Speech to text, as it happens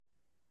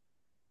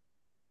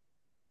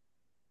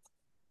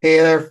Hey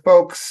there,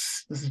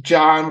 folks. This is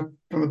John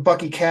from the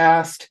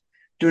BuckyCast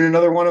doing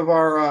another one of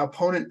our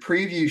opponent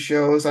preview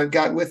shows. I've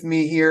got with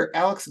me here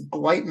Alex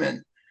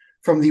Gleitman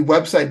from the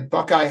website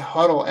Buckeye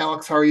Huddle.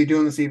 Alex, how are you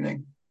doing this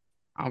evening?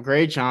 I'm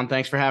great, John.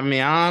 Thanks for having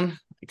me on.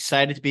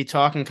 Excited to be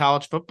talking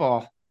college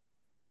football.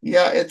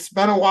 Yeah, it's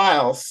been a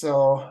while,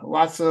 so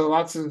lots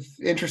of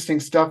interesting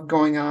stuff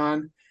going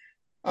on.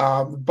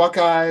 The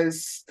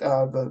Buckeyes,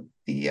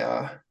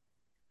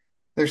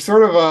 they're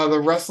sort of the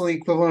wrestling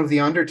equivalent of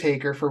the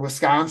Undertaker for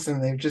Wisconsin.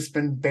 They've just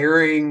been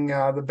burying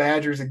the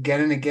Badgers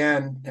again and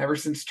again ever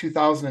since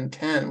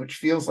 2010, which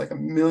feels like a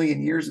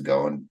million years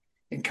ago. And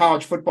in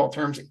college football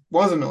terms, it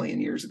was a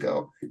million years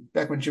ago,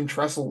 back when Jim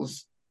Tressel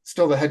was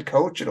still the head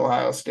coach at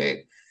Ohio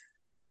State.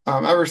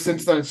 Ever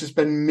since then, it's just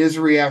been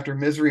misery after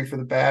misery for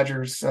the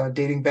Badgers,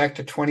 dating back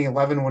to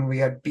 2011 when we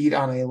got beat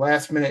on a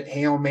last minute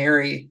Hail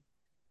Mary,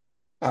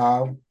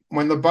 uh,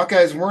 when the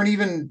Buckeyes weren't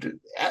even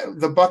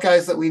the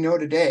Buckeyes that we know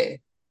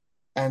today.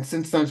 And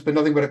since then, it's been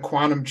nothing but a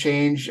quantum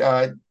change.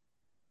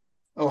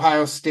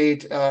 Ohio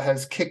State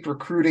has kicked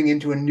recruiting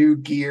into a new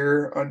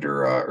gear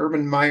under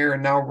Urban Meyer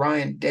and now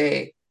Ryan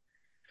Day.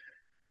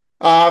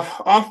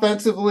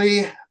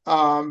 Offensively,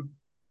 I'm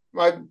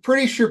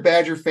pretty sure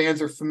Badger fans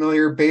are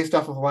familiar based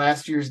off of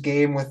last year's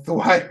game with the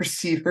wide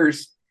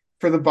receivers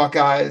for the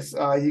Buckeyes.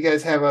 You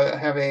guys have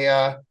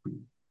a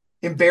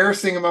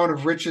embarrassing amount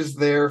of riches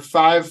there.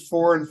 5,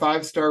 4, and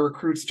 5-star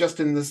recruits just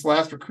in this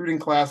last recruiting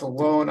class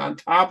alone, on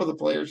top of the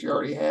players you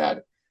already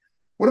had.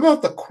 What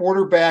about the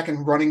quarterback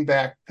and running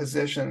back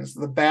positions,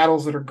 the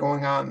battles that are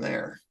going on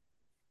there?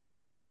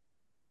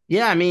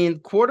 Yeah,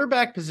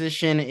 quarterback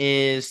position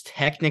is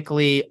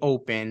technically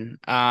open.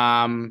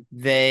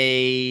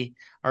 They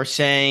are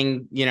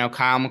saying,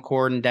 Kyle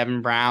McCord and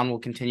Devin Brown will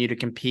continue to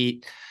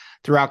compete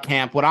throughout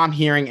camp. What I'm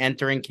hearing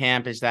entering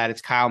camp is that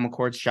it's Kyle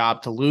McCord's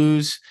job to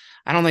lose.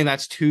 I don't think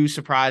that's too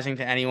surprising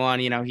to anyone.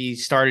 He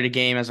started a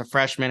game as a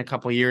freshman a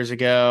couple of years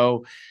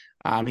ago.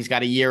 He's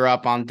got a year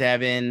up on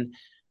Devin.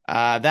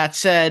 That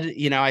said,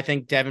 I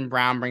think Devin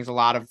Brown brings a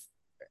lot of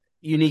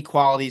unique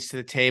qualities to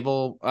the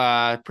table,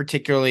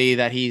 particularly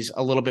that he's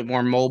a little bit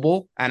more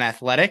mobile and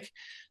athletic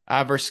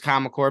versus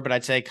Kyle McCord. But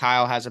I'd say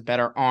Kyle has a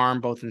better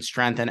arm, both in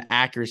strength and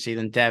accuracy,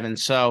 than Devin.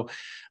 So,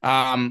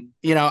 I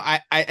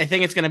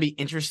think it's going to be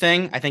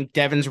interesting. I think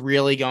Devin's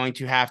really going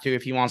to have to,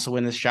 if he wants to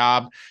win this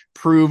job,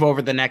 prove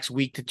over the next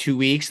week to 2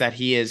 weeks that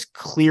he is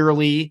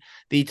clearly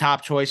the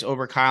top choice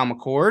over Kyle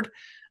McCord.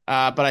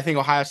 But I think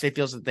Ohio State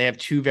feels that they have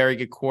two very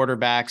good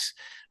quarterbacks,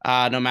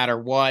 no matter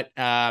what,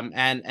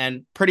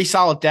 and pretty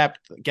solid depth.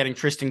 Getting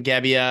Tristan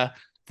Gebbia,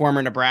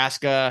 former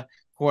Nebraska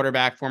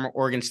quarterback, former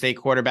Oregon State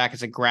quarterback,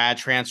 as a grad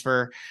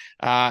transfer,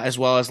 as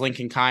well as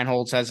Lincoln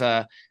Kienholz as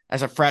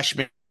a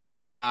freshman,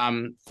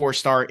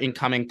 4-star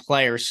incoming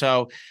player.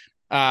 So.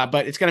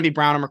 But it's going to be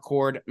Brown and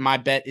McCord. My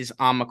bet is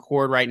on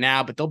McCord right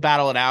now, but they'll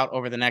battle it out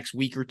over the next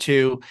week or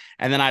two.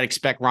 And then I'd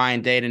expect Ryan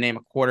Day to name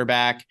a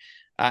quarterback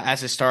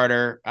as a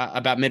starter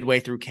about midway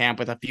through camp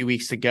with a few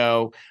weeks to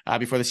go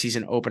before the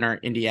season opener in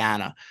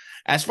Indiana.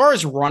 As far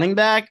as running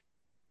back,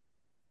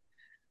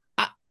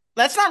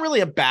 that's not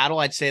really a battle.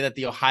 I'd say that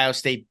the Ohio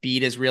State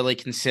beat is really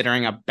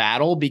considering a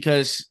battle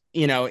because,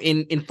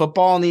 in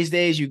football in these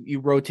days,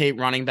 you rotate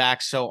running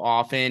backs so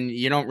often.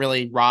 You don't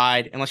really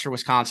ride, unless you're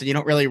Wisconsin, you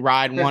don't really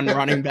ride one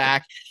running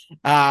back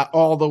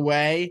all the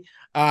way,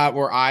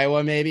 or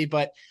Iowa maybe.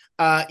 But,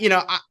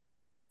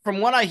 from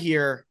what I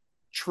hear,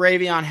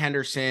 Travion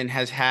Henderson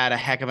has had a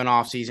heck of an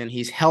offseason.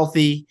 He's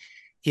healthy.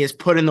 He has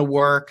put in the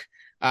work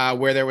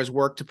where there was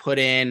work to put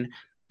in.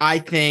 I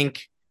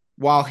think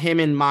while him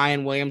and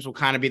Mayan Williams will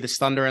kind of be the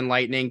thunder and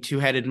lightning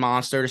two-headed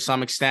monster to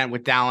some extent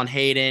with Dallin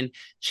Hayden,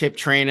 Chip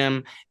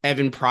Trainum,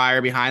 Evan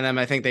Pryor behind them,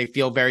 I think they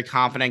feel very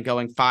confident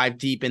going 5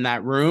 deep in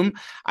that room.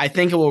 I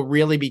think it will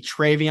really be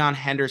Travion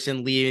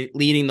Henderson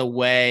leading the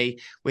way,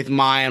 with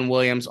Mayan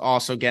Williams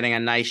also getting a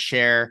nice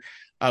share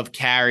of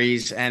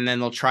carries, and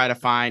then they'll try to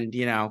find,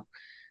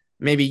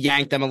 maybe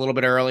yank them a little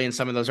bit early in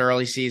some of those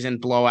early season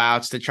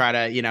blowouts to try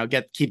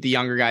to, keep the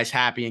younger guys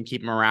happy and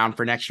keep them around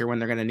for next year when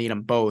they're going to need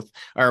them both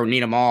or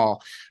need them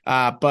all.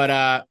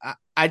 But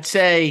I'd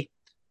say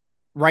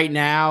right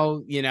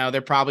now,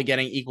 they're probably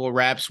getting equal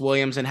reps,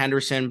 Williams and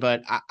Henderson,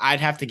 but I'd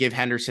have to give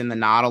Henderson the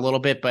nod a little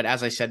bit. But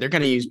as I said, they're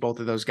going to use both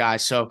of those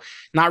guys. So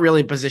not really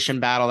a position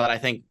battle that I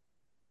think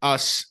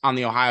us on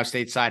the Ohio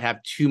State side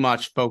have too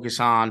much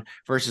focus on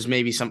versus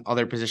maybe some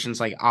other positions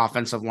like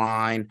offensive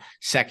line,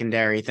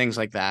 secondary, things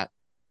like that.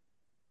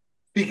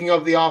 Speaking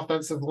of the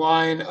offensive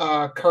line,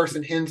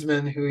 Carson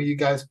Hinsman, who you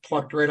guys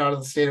plucked right out of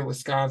the state of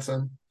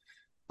Wisconsin,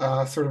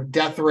 sort of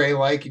death ray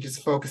like. You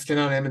just focused in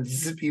on him and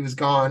zip, he was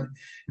gone.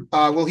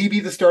 Will he be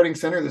the starting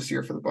center this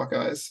year for the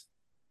Buckeyes?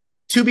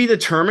 To be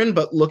determined,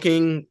 but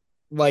looking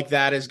like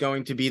that is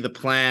going to be the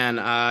plan.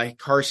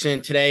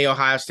 Carson, today,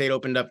 Ohio State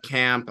opened up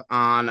camp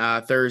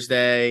on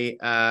Thursday,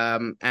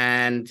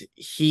 and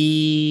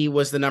he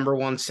was the number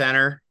one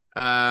center,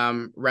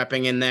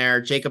 repping in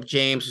there. Jacob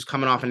James, who's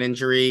coming off an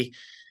injury,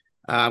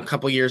 a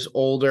couple years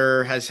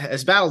older,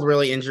 has battled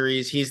really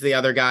injuries. He's the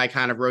other guy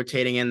kind of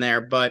rotating in there,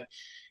 but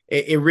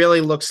it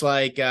really looks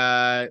like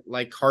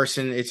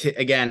Carson. It's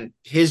again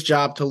his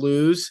job to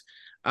lose.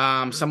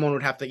 Someone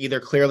would have to either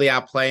clearly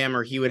outplay him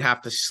or he would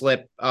have to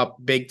slip up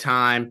big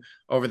time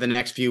over the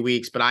next few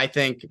weeks. But I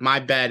think my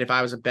bet, if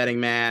I was a betting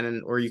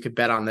man, or you could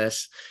bet on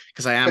this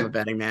because I am a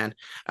betting man,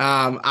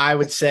 I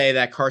would say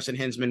that Carson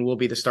Hinsman will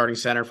be the starting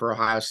center for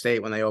Ohio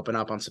State when they open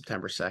up on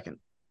September 2nd.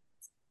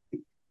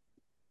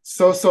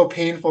 So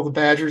painful. The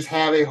Badgers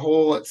have a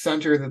hole at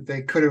center that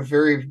they could have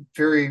very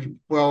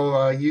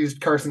well used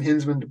Carson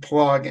Hinsman to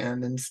plug,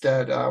 and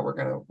instead we're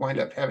going to wind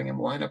up having him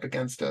line up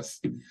against us.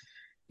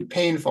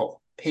 Painful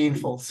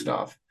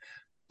stuff.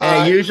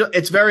 Usually,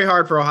 it's very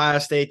hard for Ohio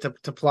State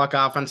to pluck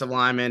offensive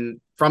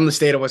linemen from the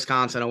state of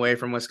Wisconsin away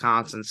from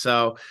Wisconsin.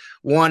 So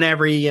one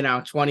every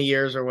 20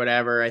 years or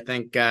whatever. I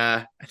think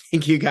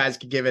you guys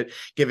could give it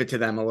to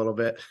them a little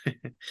bit.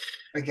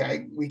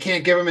 Okay, we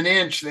can't give them an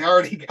inch. They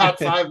already got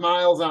 5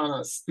 miles on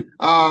us.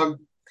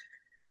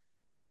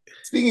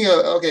 Speaking of,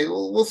 okay,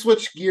 we'll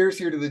switch gears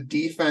here to the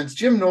defense.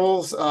 Jim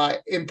Knowles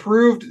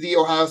improved the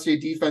Ohio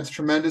State defense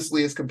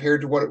tremendously as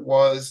compared to what it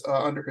was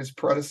under his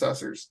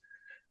predecessors.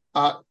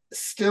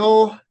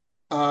 Still,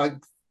 the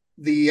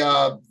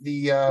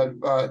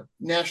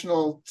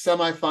national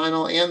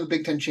semifinal and the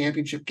Big Ten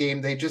championship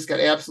game, they just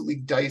got absolutely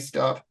diced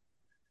up.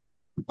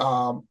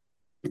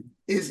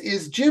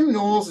 Is Jim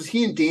Knowles, is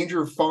he in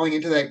danger of falling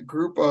into that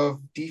group of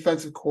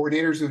defensive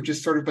coordinators who have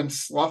just sort of been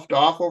sloughed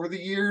off over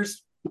the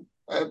years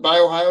by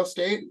Ohio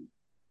State?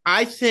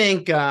 I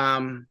think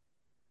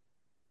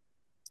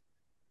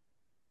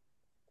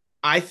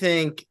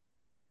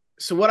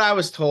so. What I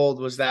was told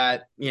was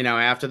that,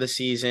 after the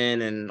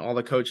season and all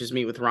the coaches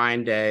meet with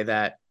Ryan Day,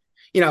 that,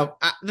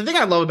 the thing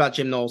I love about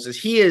Jim Knowles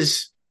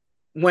is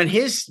when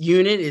his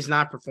unit is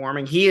not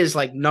performing, he is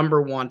like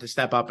number one to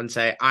step up and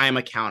say, I am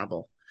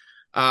accountable,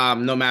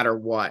 no matter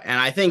what. And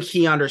I think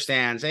he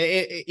understands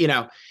it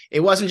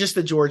wasn't just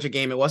the Georgia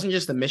game. It wasn't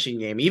just the Michigan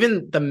game,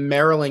 even the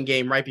Maryland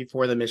game right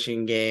before the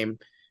Michigan game.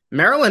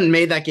 Maryland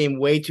made that game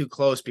way too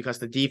close because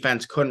the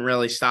defense couldn't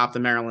really stop the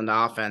Maryland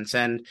offense.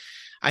 And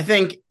I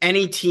think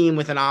any team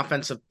with an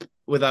offensive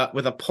with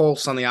a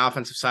pulse on the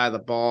offensive side of the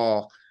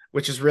ball,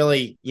 which is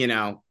really,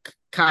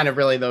 kind of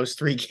really those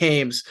 3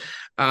 games,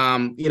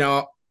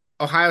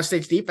 Ohio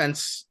State's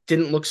defense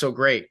didn't look so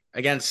great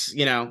against,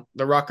 the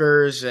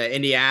Rutgers,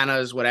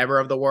 Indiana's, whatever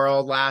of the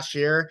world last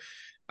year.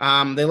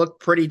 They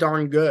looked pretty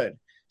darn good.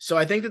 So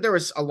I think that there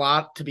was a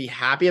lot to be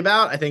happy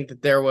about. I think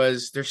that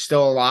there's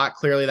still a lot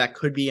clearly that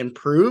could be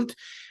improved.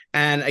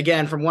 And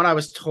again, from what I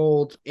was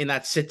told in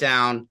that sit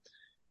down,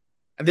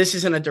 this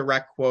isn't a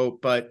direct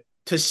quote, but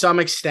to some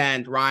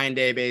extent, Ryan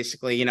Day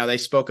basically, they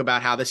spoke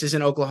about how this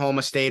isn't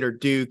Oklahoma State or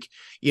Duke.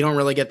 You don't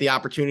really get the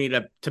opportunity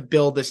to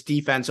build this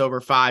defense over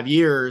 5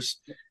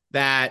 years.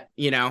 That,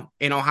 in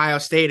Ohio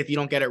State, if you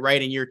don't get it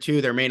right in year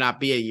 2, there may not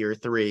be a year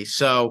 3.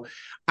 So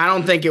I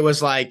don't think it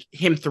was like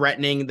him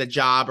threatening the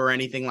job or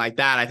anything like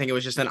that. I think it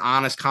was just an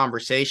honest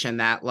conversation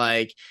that,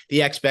 like,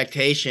 the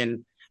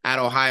expectation at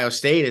Ohio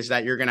State is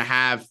that you're going to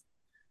have,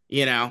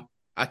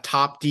 a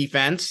top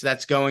defense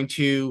that's going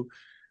to,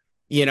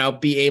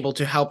 be able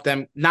to help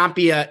them not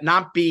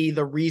be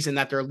the reason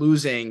that they're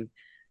losing,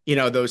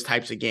 those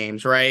types of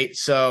games. Right.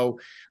 So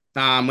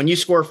when you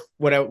score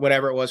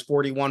whatever it was,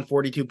 41,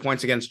 42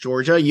 points against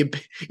Georgia, you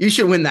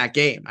should win that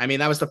game. I mean,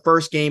 that was the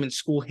first game in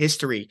school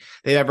history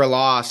they've ever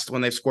lost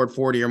when they've scored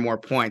 40 or more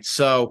points.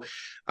 So,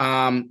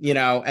 and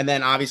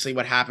then obviously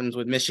what happens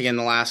with Michigan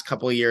the last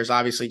couple of years,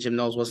 obviously Jim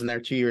Knowles wasn't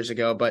there 2 years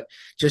ago, but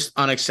just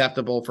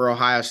unacceptable for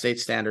Ohio State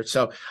standards.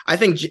 So I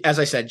think, as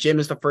I said, Jim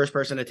is the first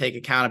person to take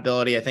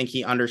accountability. I think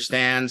he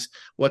understands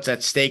what's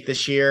at stake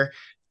this year.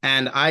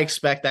 And I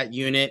expect that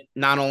unit,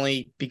 not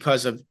only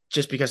because of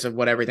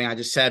what everything I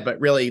just said,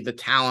 but really the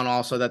talent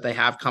also that they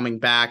have coming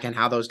back and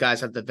how those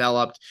guys have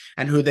developed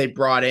and who they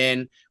brought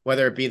in,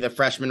 whether it be the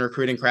freshman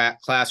recruiting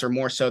class or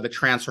more so the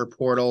transfer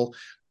portal,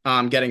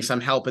 getting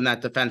some help in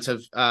that defensive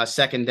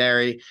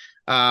secondary.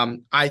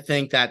 I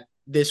think that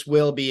this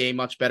will be a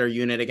much better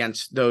unit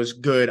against those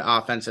good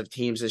offensive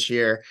teams this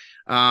year.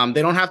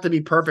 They don't have to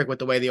be perfect with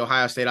the way the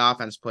Ohio State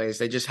offense plays.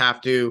 They just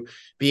have to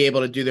be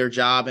able to do their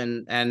job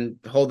and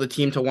hold the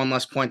team to one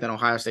less point than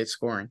Ohio State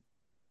scoring.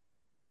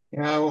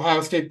 Yeah,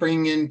 Ohio State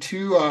bringing in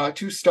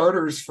two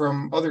starters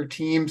from other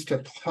teams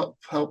to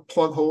help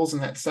plug holes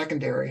in that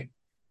secondary.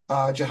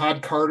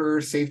 Jihad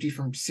Carter, safety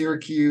from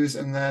Syracuse,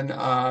 and then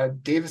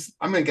Davis.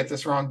 I'm going to get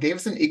this wrong.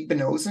 Davison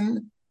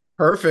Igbinosun.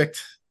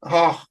 Perfect.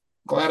 Oh,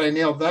 glad I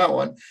nailed that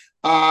one.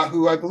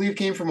 Who I believe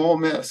came from Ole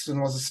Miss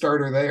and was a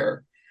starter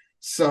there.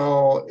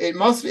 So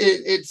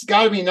it's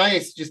got to be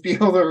nice to just be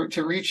able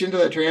to reach into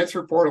that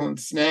transfer portal and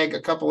snag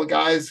a couple of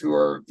guys who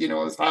are,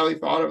 as highly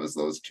thought of as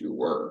those two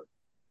were.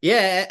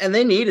 Yeah, and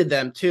they needed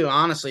them too,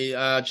 honestly.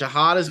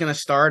 Jihad is going to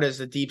start as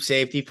the deep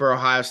safety for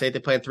Ohio State. They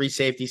play a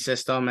 3-safety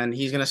system, and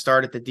he's going to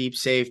start at the deep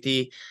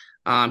safety.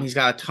 He's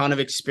got a ton of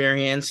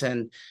experience,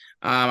 and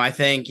I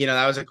think,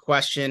 that was a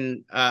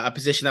question, a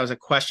position that was a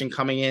question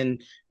coming in,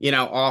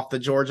 off the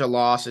Georgia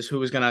loss is who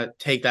was going to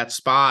take that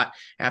spot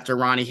after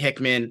Ronnie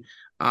Hickman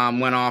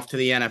went off to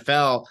the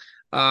NFL.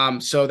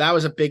 So that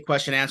was a big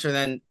question answer.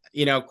 Then,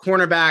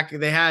 cornerback,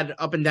 they had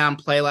up and down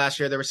play last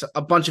year. There was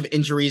a bunch of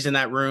injuries in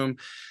that room.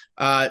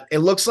 It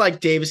looks like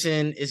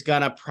Davison is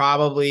going to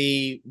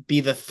probably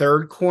be the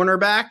third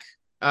cornerback,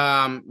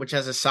 which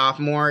as a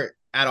sophomore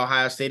at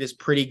Ohio State is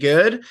pretty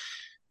good.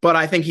 But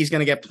I think he's going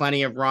to get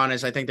plenty of run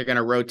as I think they're going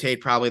to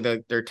rotate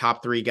probably their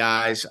top three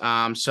guys.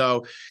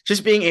 So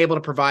just being able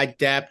to provide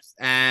depth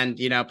and,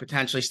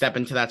 potentially step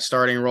into that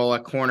starting role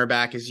at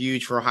cornerback is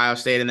huge for Ohio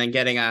State. And then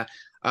getting a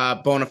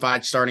bona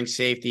fide starting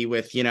safety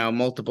with,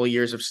 multiple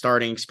years of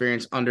starting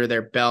experience under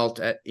their belt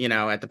at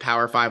the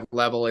Power 5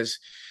 level is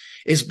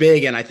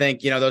big. And I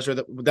think,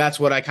 that's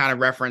what I kind of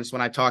referenced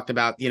when I talked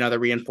about, the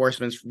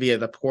reinforcements via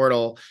the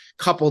portal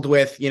coupled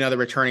with, the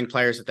returning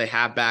players that they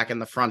have back in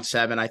the front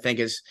seven, I think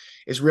is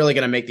really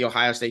going to make the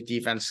Ohio State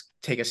defense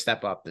take a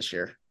step up this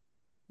year.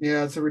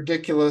 Yeah, it's a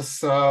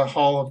ridiculous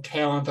haul of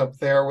talent up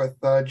there with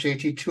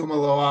JT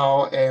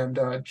Tuimoloau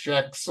and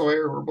Jack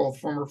Sawyer, who are both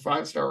former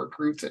five-star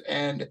recruits at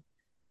end.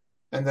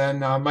 And then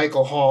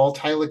Michael Hall,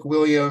 Tylik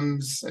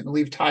Williams, I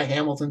believe Ty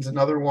Hamilton's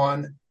another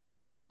one.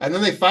 And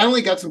then they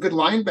finally got some good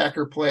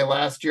linebacker play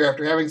last year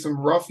after having some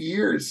rough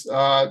years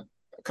a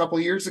couple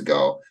years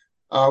ago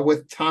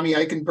with Tommy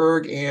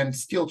Eichenberg and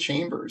Steele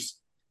Chambers.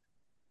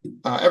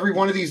 Every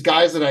one of these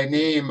guys that I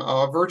name,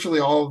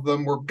 virtually all of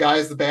them were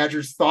guys the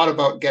Badgers thought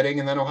about getting,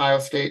 and then Ohio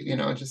State,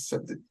 just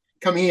said,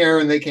 come here,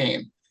 and they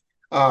came.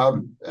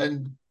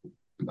 It's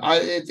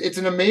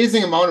an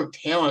amazing amount of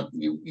talent.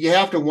 You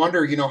have to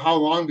wonder, how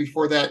long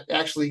before that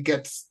actually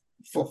gets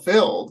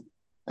fulfilled,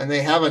 and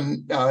they have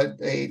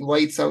a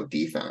lights out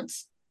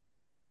defense.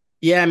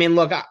 Yeah, I mean,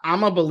 look,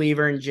 I'm a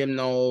believer in Jim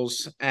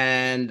Knowles,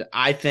 and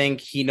I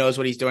think he knows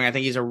what he's doing. I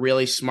think he's a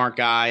really smart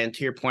guy. And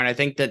to your point, I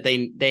think that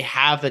they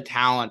have the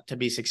talent to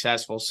be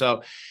successful.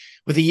 So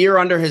with a year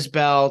under his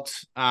belt,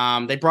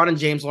 they brought in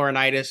James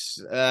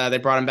Laurinaitis. They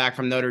brought him back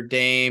from Notre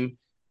Dame,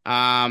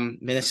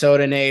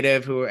 Minnesota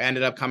native who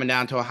ended up coming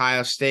down to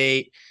Ohio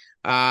State.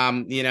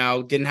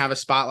 Didn't have a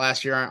spot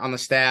last year on the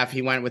staff.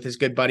 He went with his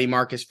good buddy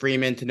Marcus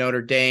Freeman to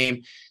Notre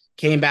Dame.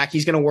 Came back.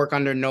 He's going to work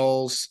under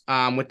Knowles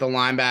with the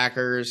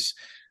linebackers.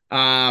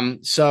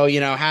 So,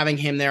 having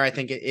him there, I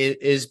think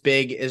it is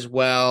big as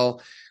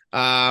well.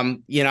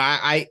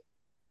 I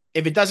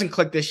if it doesn't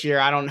click this year,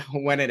 I don't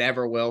know when it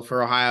ever will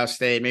for Ohio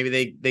State.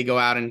 Maybe they go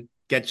out and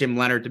get Jim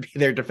Leonard to be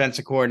their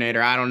defensive coordinator.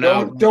 I don't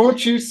know.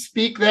 Don't you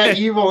speak that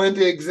evil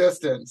into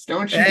existence.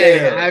 Don't you Hey,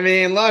 dare. I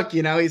mean, look,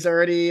 he's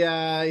already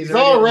he's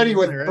already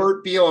with right?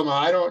 Burt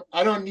Bielema.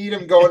 I don't need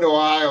him going to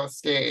Ohio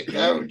State.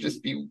 That would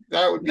be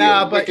a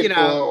But wicked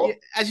blow.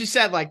 as you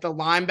said, like the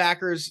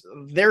linebackers,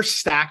 they're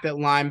stacked at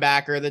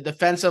linebacker. The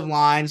defensive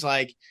lines,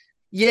 like,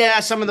 yeah,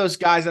 some of those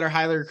guys that are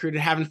highly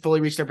recruited haven't fully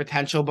reached their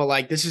potential, but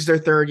like this is their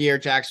third year.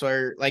 Jack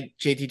Sawyer, like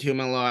JT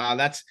Tuimoloau,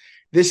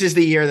 this is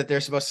the year that they're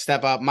supposed to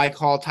step up. Mike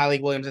Hall,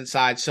 Tyleik Williams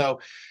inside. So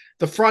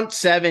the front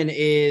seven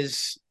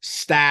is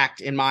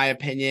stacked, in my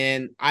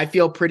opinion. I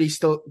feel pretty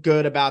still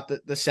good about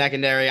the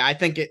secondary. I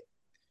think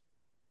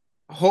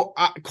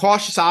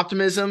cautious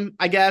optimism,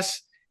 I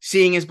guess.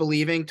 Seeing is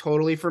believing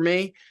totally for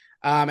me.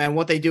 And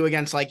what they do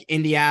against like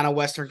Indiana,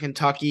 Western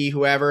Kentucky,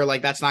 whoever,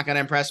 like that's not going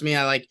to impress me.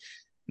 I like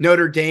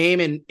Notre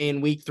Dame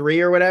in week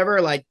 3 or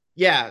whatever. Like,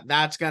 yeah,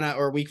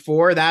 or week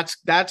 4, that's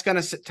going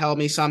to tell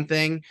me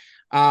something.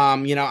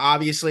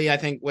 Obviously I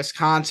think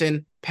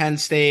Wisconsin, Penn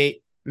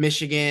State,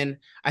 Michigan,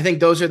 I think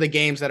those are the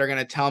games that are going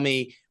to tell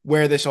me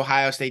where this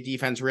Ohio State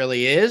defense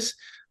really is.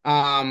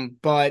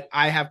 But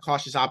I have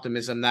cautious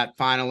optimism that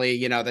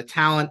finally, the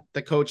talent,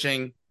 the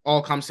coaching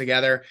all comes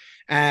together.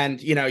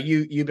 And,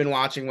 you've been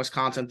watching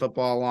Wisconsin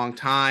football a long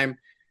time.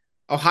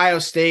 Ohio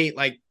State,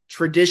 like,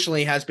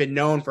 traditionally has been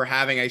known for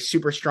having a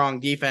super strong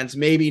defense,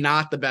 maybe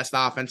not the best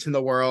offense in the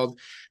world.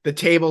 The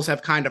tables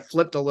have kind of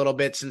flipped a little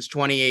bit since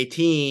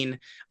 2018,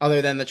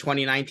 other than the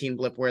 2019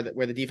 blip where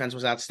the defense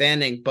was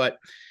outstanding. But,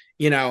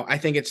 I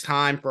think it's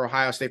time for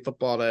Ohio State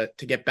football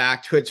to get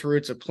back to its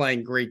roots of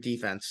playing great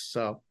defense.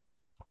 So,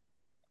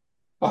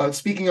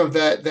 speaking of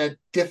that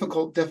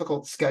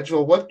difficult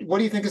schedule, what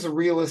do you think is a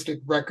realistic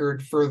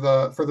record for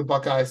the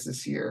Buckeyes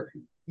this year?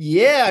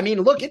 yeah, I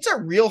mean, look, it's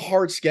a real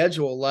hard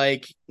schedule.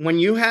 Like when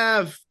you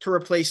have to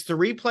replace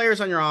 3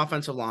 players on your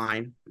offensive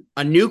line,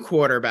 a new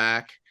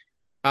quarterback,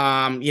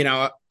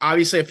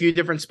 obviously a few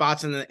different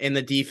spots in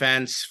the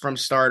defense from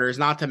starters,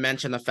 not to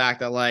mention the fact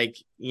that like,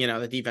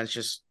 the defense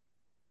just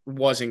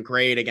wasn't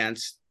great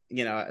against,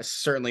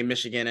 certainly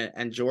Michigan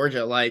and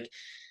Georgia. Like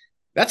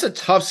that's a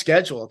tough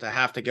schedule to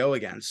have to go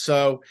against.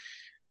 So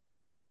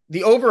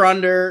the over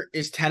under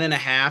is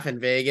 10.5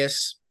 in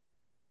Vegas.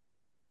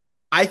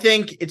 I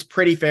think it's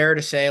pretty fair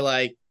to say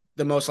like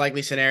the most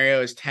likely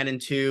scenario is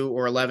 10-2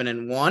 or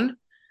 11-1.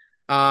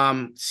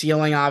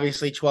 Ceiling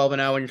obviously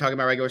 12-0 when you're talking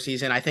about regular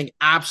season. I think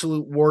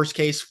absolute worst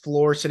case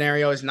floor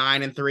scenario is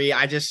 9-3.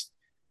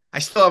 I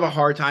still have a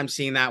hard time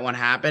seeing that one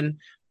happen.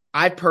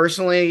 I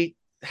personally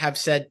have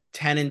said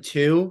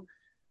 10-2.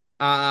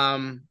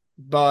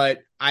 But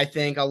I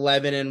think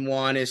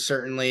 11-1 is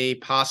certainly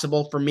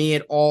possible. For me,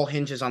 it all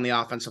hinges on the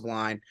offensive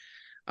line.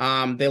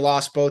 They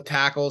lost both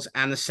tackles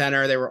and the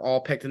center. They were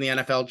all picked in the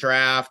NFL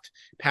draft.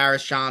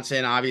 Paris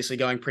Johnson, obviously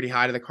going pretty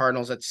high to the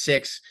Cardinals at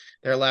 6,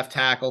 their left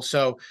tackle.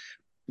 So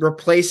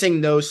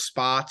replacing those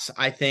spots,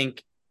 I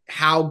think,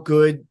 how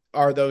good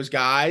are those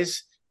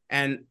guys?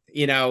 And,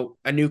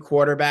 a new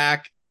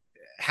quarterback,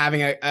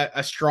 having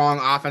a strong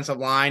offensive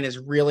line is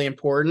really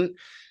important.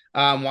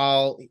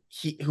 While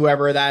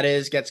whoever that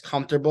is gets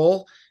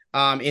comfortable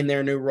in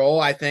their new role,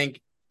 I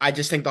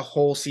just think the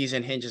whole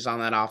season hinges on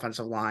that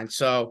offensive line.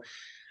 So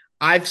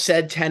I've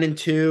said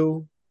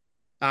 10-2.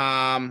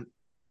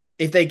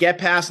 If they get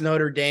past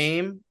Notre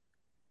Dame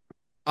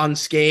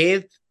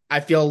unscathed, I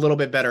feel a little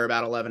bit better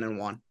about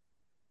 11-1.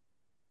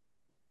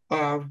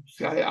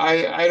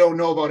 I don't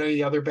know about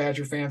any other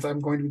Badger fans. I'm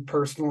going to be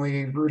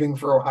personally rooting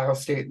for Ohio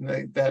State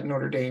in that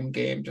Notre Dame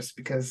game just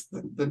because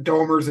the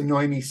Domers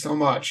annoy me so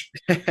much.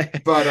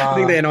 But I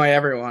think they annoy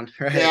everyone,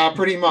 right? Yeah,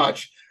 pretty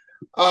much.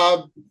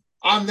 On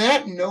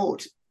that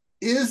note,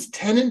 is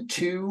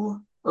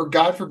 10-2 or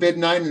God forbid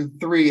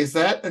 9-3, is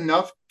that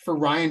enough for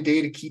Ryan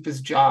Day to keep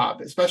his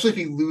job, especially if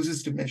he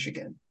loses to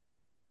Michigan?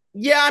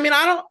 Yeah, I mean,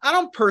 I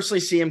don't personally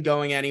see him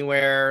going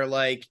anywhere.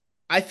 Like,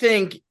 I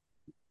think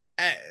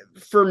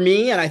for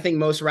me, and I think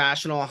most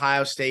rational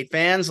Ohio State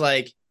fans,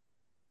 like,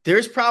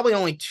 there's probably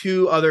only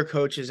 2 other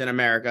coaches in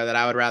America that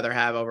I would rather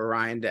have over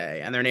Ryan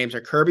Day, and their names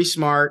are Kirby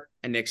Smart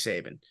and Nick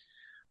Saban.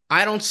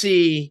 I don't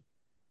see,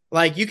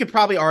 like, you could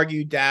probably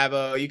argue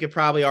Dabo, you could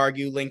probably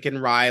argue Lincoln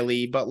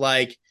Riley, but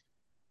like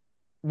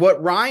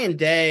what Ryan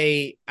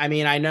Day, I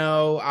mean, I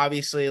know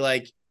obviously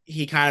like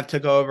he kind of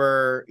took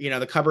over,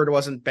 the cupboard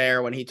wasn't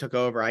bare when he took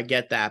over. I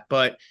get that,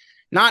 but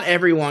not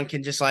everyone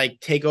can just like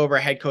take over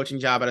a head coaching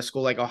job at a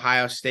school like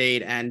Ohio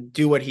State and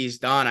do what he's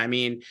done. I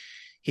mean,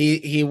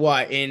 he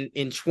what in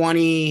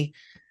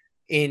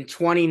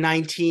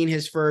 2019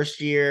 his first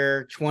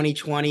year,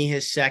 2020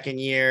 his second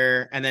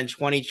year, and then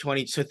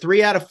 2020. So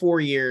 3 out of 4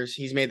 years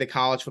he's made the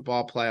college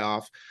football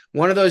playoff.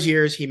 One of those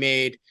years he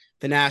made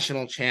the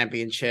national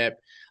championship.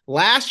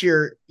 Last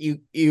year,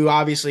 you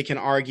obviously can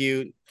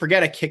argue,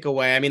 forget a kick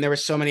away. I mean, there were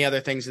so many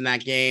other things in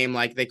that game.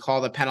 Like they call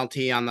the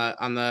penalty on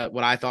the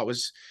what I thought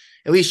was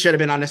at least should have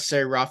been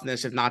unnecessary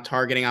roughness, if not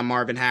targeting on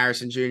Marvin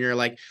Harrison Jr.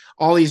 Like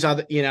all these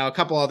other, a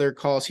couple other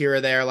calls here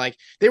or there. Like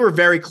they were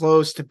very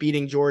close to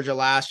beating Georgia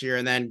last year,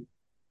 and then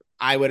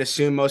I would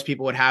assume most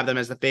people would have them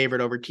as the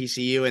favorite over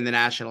TCU in the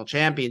national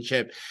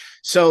championship.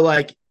 So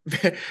like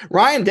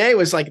Ryan Day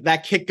was like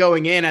that kick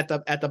going in at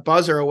the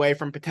buzzer away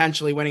from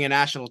potentially winning a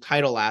national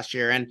title last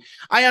year. And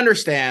I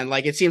understand,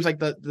 like, it seems like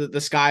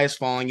the sky is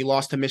falling. You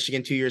lost to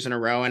Michigan 2 years in a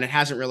row, and it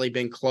hasn't really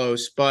been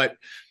close. But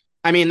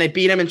I mean, they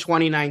beat him in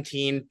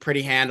 2019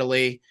 pretty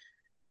handily.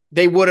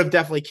 They would have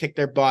definitely kicked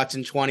their butts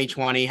in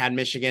 2020 had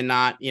Michigan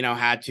not,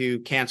 had to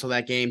cancel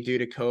that game due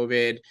to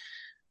COVID.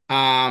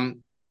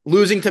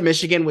 Losing to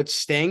Michigan would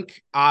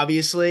stink.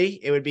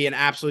 Obviously, it would be an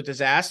absolute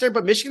disaster,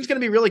 but Michigan's going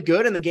to be really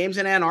good in the games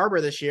in Ann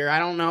Arbor this year. I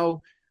don't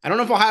know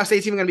if Ohio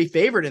State's even going to be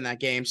favored in that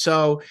game.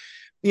 So,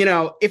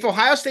 if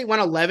Ohio State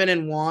went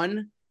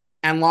 11-1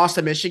 and lost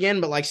to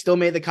Michigan, but like still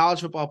made the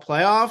college football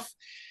playoff,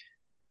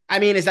 I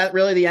mean, is that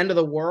really the end of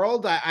the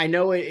world? I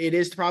know it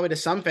is probably to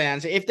some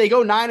fans. If they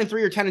go 9-3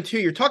 or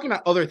 10-2, you're talking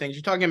about other things.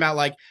 You're talking about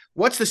like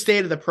what's the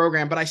state of the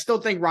program. But I still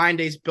think Ryan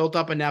Day's built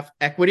up enough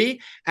equity,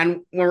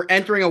 and we're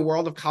entering a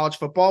world of college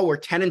football where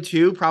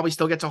 10-2 probably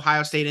still gets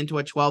Ohio State into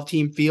a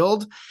 12-team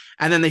field,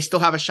 and then they still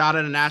have a shot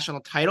at a national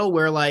title.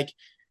 Where like,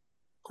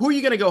 who are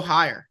you going to go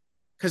hire?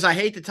 Because I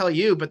hate to tell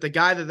you, but the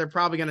guy that they're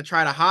probably going to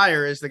try to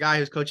hire is the guy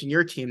who's coaching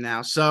your team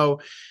now. So,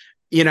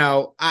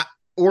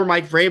 or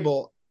Mike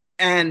Vrabel.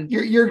 And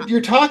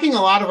you're talking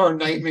a lot of our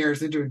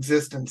nightmares into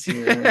existence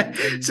here.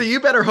 So you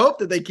better hope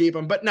that they keep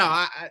him. But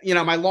no,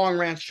 my long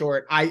rant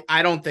short,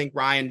 I don't think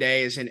Ryan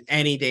Day is in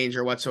any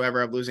danger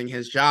whatsoever of losing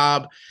his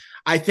job.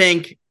 I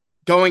think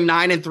going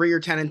 9-3 or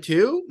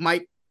 10-2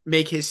 might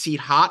make his seat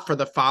hot for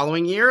the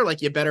following year.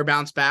 Like you better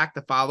bounce back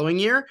the following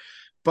year.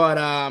 But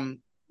and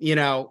you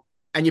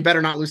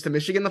better not lose to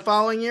Michigan the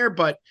following year.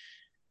 But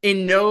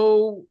in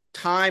no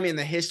time in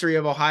the history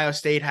of Ohio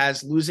State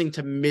has losing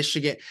to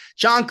Michigan.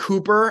 John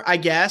Cooper, I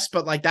guess,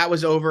 but like that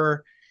was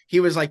over. He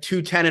was like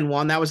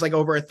 2-10-1. That was like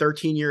over a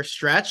 13-year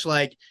stretch.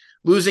 Like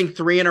losing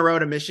 3 in a row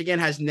to Michigan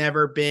has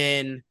never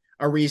been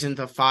a reason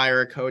to fire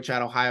a coach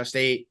at Ohio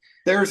State.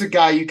 There's a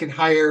guy you can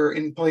hire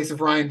in place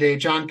of Ryan Day,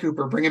 John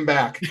Cooper. Bring him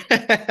back.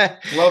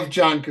 Love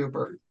John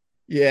Cooper.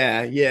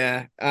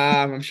 Yeah.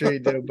 I'm sure you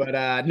do,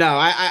 but no,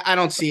 I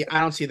don't see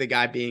the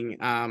guy being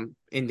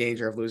in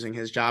danger of losing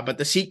his job, but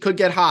the seat could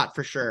get hot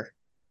for sure.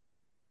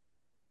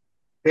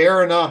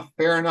 Fair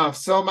enough.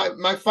 So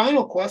my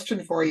final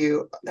question for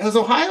you, has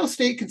Ohio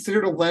State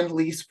considered a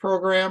lend-lease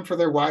program for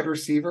their wide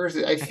receivers?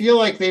 I feel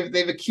like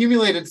they've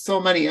accumulated so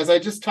many, as I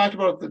just talked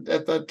about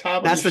at the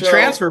top of the show. That's the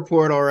transfer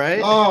portal,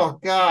 right? Oh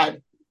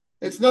God.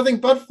 It's nothing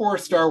but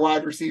 4-star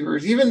wide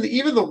receivers. Even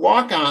the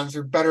walk-ons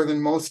are better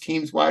than most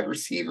teams' wide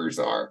receivers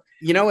are.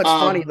 It's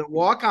funny. The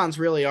walk-ons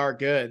really are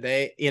good.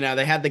 They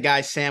had the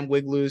guy Sam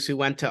Wiglusz who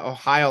went to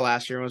Ohio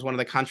last year and was one of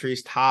the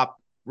country's top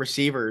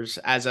receivers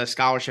as a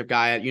scholarship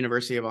guy at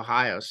University of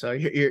Ohio. So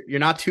you're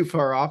not too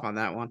far off on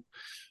that one.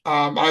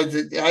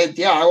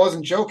 I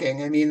wasn't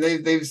joking. I mean,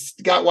 they've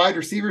got wide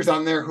receivers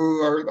on there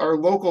who are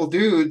local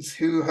dudes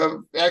who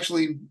have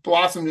actually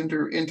blossomed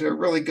into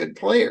really good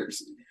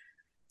players.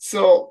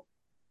 So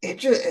it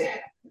just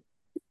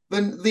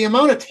the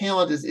amount of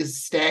talent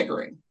is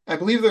staggering. I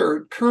believe there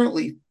are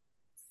currently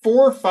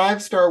 4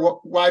 5-star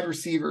wide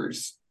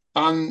receivers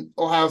on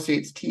Ohio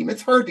State's team.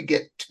 It's hard to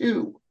get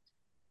two.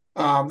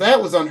 That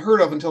was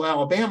unheard of until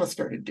Alabama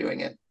started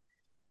doing it.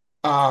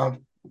 Uh,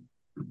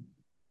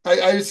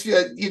 I just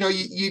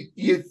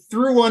you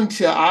threw one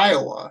to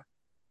Iowa,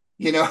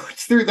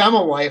 threw them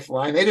a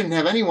lifeline. They didn't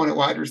have anyone at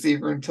wide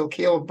receiver until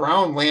Caleb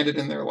Brown landed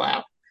in their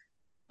lap.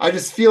 I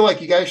just feel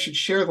like you guys should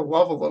share the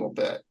love a little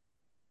bit.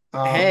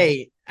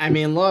 Hey, I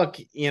mean, look,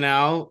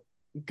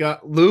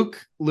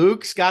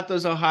 Luke's got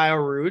those Ohio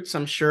roots.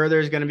 I'm sure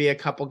there's going to be a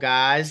couple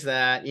guys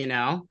that,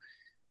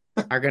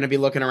 are going to be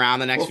looking around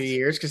the next few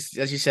years because,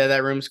 as you said,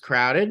 that room's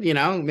crowded.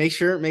 Make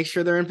sure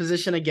they're in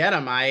position to get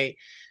them.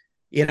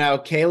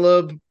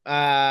 Caleb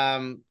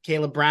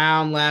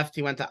Brown left.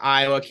 He went to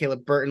Iowa.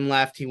 Caleb Burton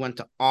left. He went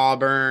to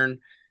Auburn.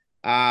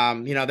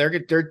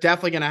 They're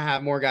definitely going to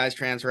have more guys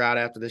transfer out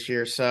after this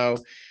year. So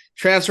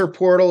transfer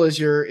portal is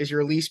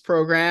your lease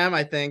program.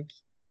 I think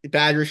the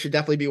Badgers should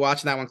definitely be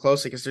watching that one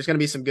closely because there's going to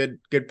be some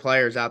good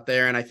players out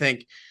there. And I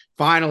think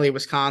finally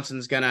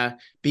Wisconsin's going to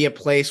be a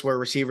place where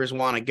receivers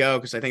want to go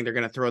because I think they're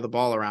going to throw the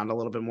ball around a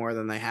little bit more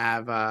than they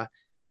have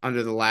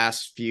under the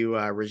last few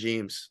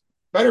regimes.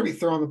 Better be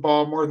throwing the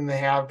ball more than they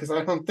have because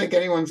I don't think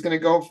anyone's going to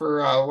go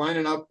for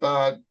lining up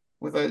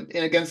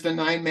against a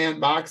 9-man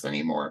box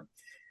anymore.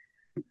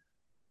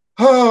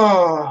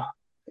 Oh,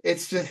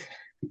 it's just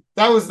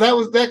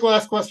that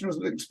last question was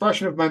an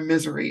expression of my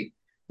misery.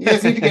 You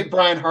guys need to get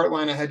Brian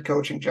Hartline a head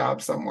coaching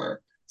job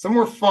somewhere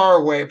far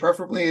away,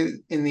 preferably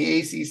in the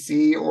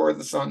ACC or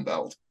the Sun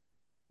Belt.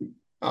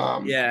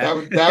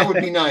 That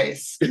would be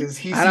nice because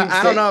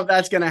I don't know if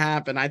that's going to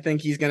happen. I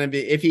think he's going to be,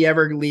 if he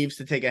ever leaves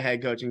to take a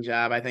head coaching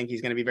job, I think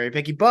he's going to be very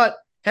picky. But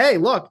hey,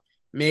 look,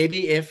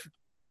 maybe if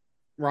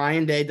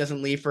Ryan Day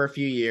doesn't leave for a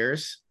few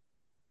years,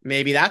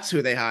 maybe that's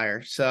who they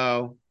hire.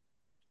 So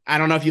I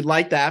don't know if you'd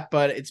like that,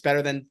 but it's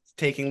better than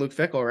taking Luke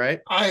Fickell, right?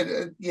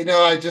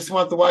 I just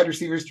want the wide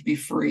receivers to be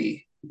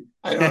free.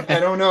 I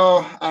don't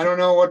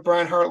know what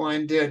Brian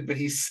Hartline did, but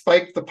he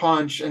spiked the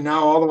punch, and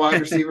now all the wide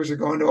receivers are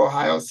going to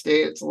Ohio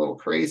State. It's a little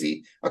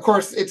crazy. Of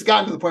course, it's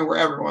gotten to the point where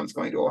everyone's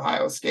going to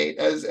Ohio State,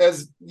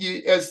 as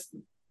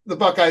the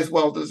Buckeyes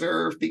well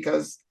deserve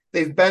because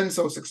they've been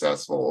so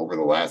successful over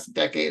the last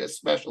decade,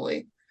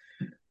 especially.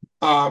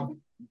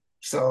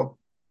 So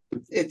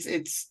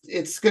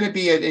it's going to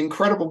be an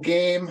incredible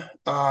game,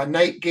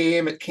 night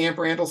game at Camp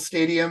Randall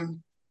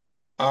Stadium.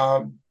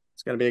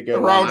 It's going to be a good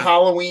around one.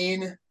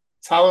 Halloween.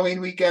 It's Halloween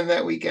weekend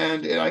that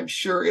weekend, and I'm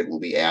sure it will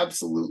be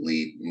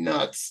absolutely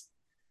nuts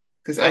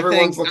because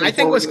everyone's looking forward to this game. I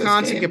think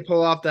Wisconsin could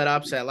pull off that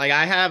upset. Like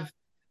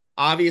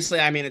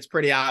obviously, I mean, it's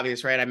pretty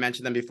obvious, right? I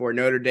mentioned them before: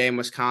 Notre Dame,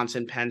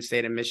 Wisconsin, Penn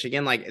State, and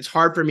Michigan. Like, it's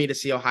hard for me to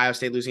see Ohio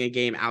State losing a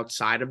game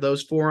outside of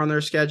those four on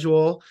their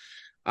schedule.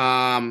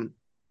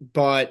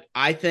 But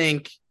I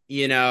think,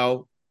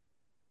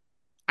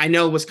 I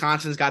know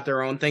Wisconsin's got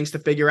their own things to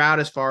figure out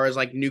as far as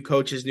like new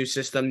coaches, new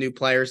system, new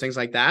players, things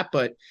like that.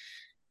 But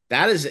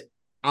that is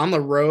on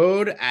the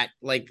road at,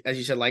 like, as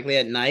you said, likely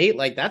at night.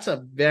 Like, that's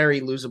a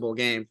very losable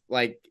game.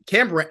 Like,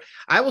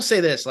 I will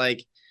say this,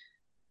 like,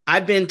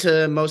 I've been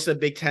to most of the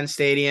Big Ten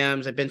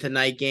stadiums. I've been to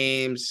night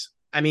games.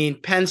 I mean,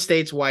 Penn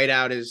State's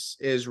whiteout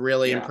is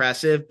really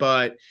impressive,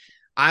 but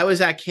I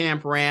was at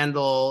Camp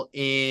Randall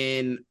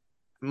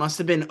must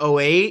have been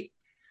 2008.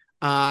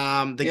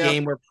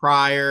 Game where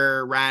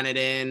Pryor ran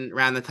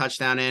the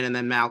touchdown in, and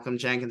then Malcolm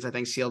Jenkins, I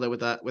think, sealed it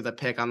with a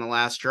pick on the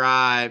last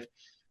drive.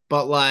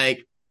 But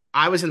like,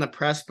 I was in the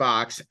press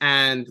box,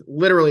 and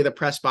literally the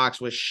press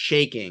box was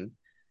shaking.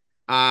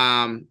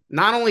 Not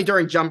only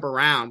during jump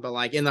around, but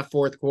like in the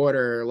fourth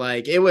quarter,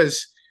 like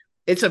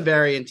it's a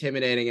very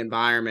intimidating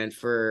environment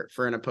for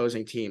an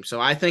opposing team.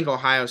 So I think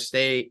Ohio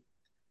State,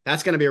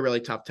 that's going to be a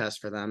really tough test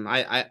for them.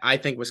 I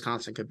think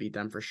Wisconsin could beat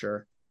them for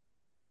sure.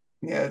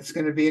 Yeah, it's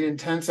going to be an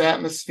intense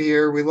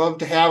atmosphere. We love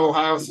to have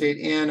Ohio State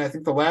in. I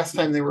think the last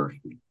time they were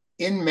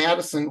in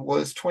Madison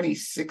was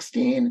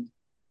 2016.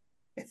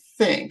 I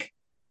think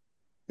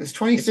it was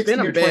 2016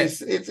 or 20.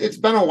 It's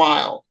been a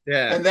while.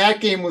 Yeah, and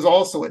that game was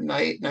also at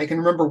night, and I can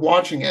remember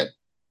watching it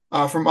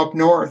from up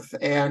north,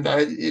 and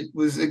it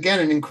was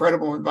again an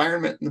incredible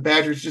environment. And the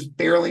Badgers just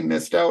barely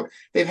missed out.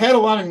 They've had a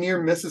lot of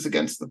near misses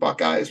against the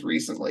Buckeyes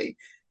recently.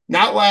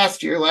 Not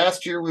last year.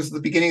 Last year was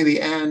the beginning of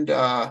the end.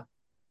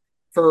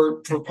 For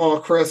Paul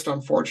Christ,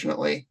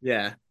 unfortunately.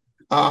 Yeah.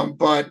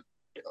 But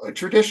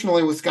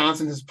traditionally,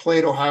 Wisconsin has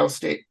played Ohio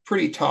State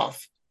pretty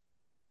tough.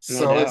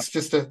 So it's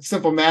just a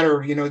simple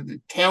matter of,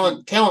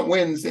 talent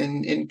wins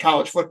in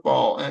college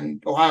football,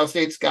 and Ohio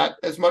State's got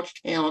as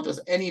much talent as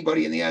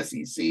anybody in the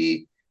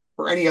SEC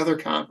or any other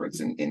conference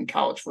in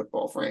college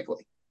football,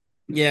 frankly.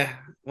 Yeah.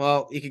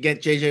 Well, you could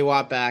get JJ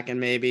Watt back and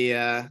maybe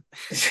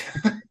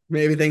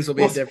Maybe things will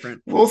be We'll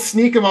different. we'll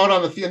sneak him out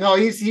on the field. No,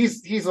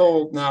 he's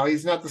old now.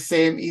 He's not the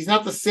same. He's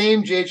not the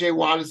same JJ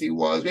Watt as he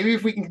was. Maybe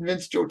if we can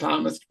convince Joe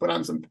Thomas to put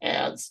on some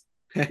pads,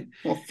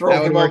 we'll throw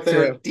That would him out work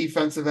there too. at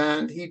defensive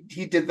end.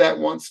 He did that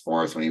once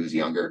for us when he was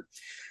younger.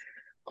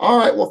 All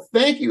right. Well,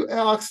 thank you,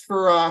 Alex,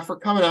 for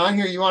coming on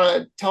here. You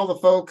want to tell the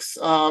folks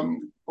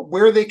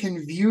where they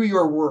can view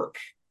your work?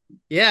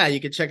 Yeah, you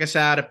can check us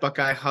out at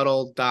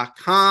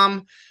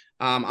BuckeyeHuddle.com.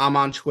 I'm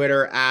on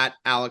Twitter at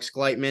Alex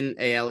Gleitman,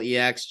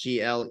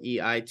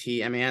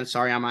 AlexGleitman.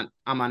 Sorry, I'm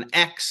on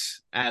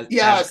X as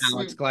Yes,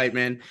 Alex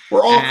Gleitman.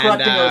 we're all And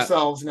correcting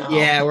ourselves now.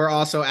 yeah, we're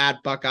also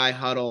at Buckeye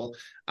Huddle.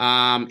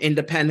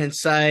 Independent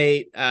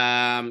site,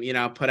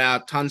 put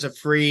out tons of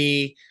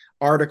free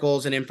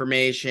articles and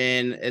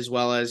information, as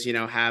well as,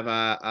 have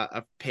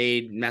a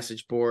paid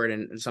message board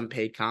and some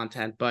paid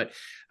content, but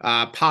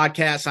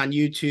podcasts on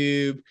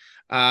YouTube.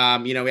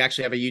 We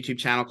actually have a YouTube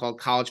channel called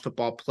College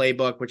Football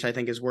Playbook, which I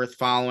think is worth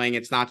following.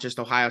 It's not just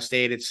Ohio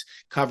State, it's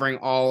covering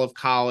all of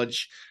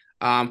college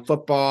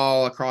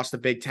football across the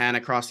Big Ten,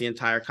 across the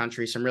entire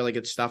country. Some really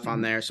good stuff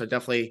on there. So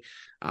definitely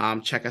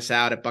check us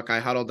out at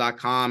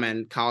BuckeyeHuddle.com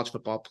and College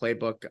Football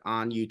Playbook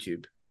on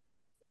YouTube.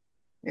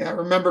 Yeah,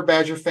 remember,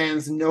 Badger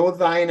fans, know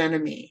thine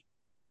enemy.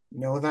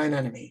 Know thine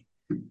enemy.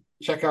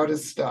 Check out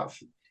his stuff.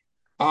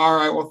 All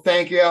right. Well,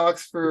 thank you,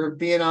 Alex, for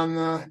being on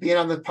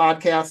the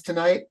podcast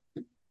tonight.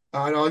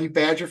 And all you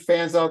Badger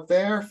fans out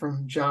there,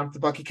 from John at the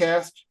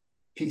BuckyCast,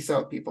 peace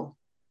out, people.